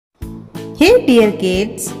Hey dear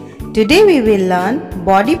kids, today we will learn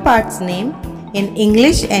body parts name in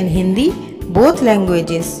English and Hindi, both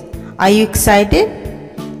languages. Are you excited?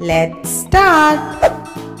 Let's start.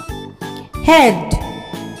 Head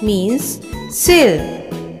means sir.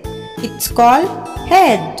 It's called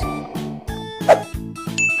head.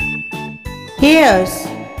 Hairs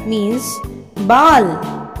means baal.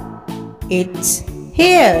 It's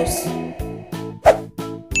hairs.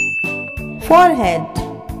 Forehead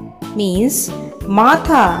means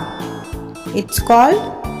matha. It's called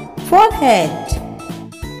forehead.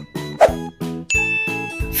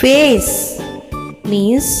 Face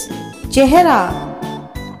means chehra.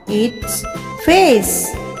 It's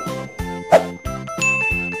face.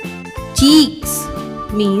 Cheeks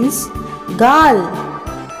means gal.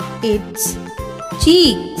 It's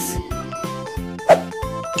cheeks.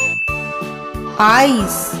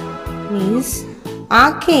 Eyes means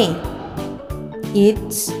aapke.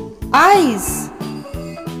 It's eyes.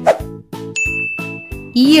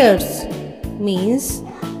 Ears means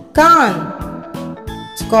kaan.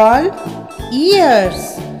 It's called ears.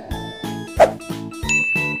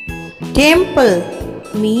 Temple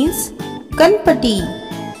means kanpati.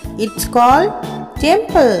 It's called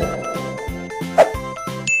temple.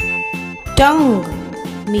 Tongue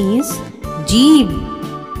means jeeb.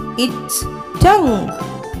 It's tongue.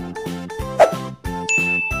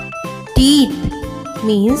 Teeth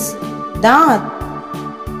means daant.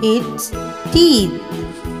 It's teeth.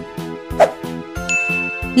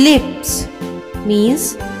 Lips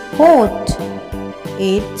means hoth.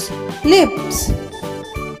 It's lips.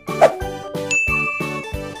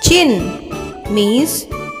 Chin means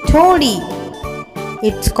thodi.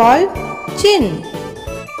 It's called chin.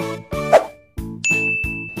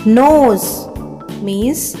 Nose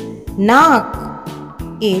means naak.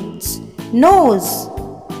 It's nose.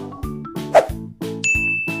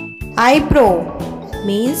 Eyebrow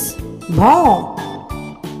means bhaw.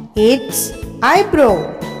 It's eyebrow.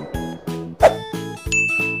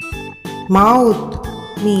 Mouth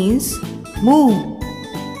means muh.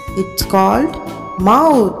 It's called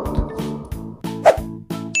mouth.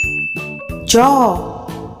 Jaw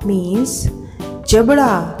means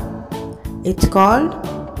jabda. It's called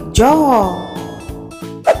jaw.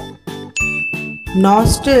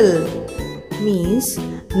 Nostril means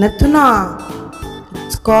nathuna.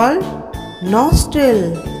 It's called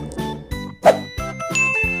nostril.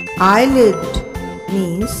 Eyelid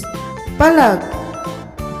means palak.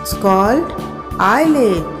 It's called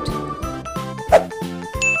eyelid.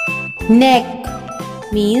 Neck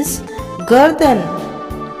means gardan.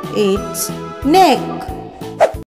 It's neck.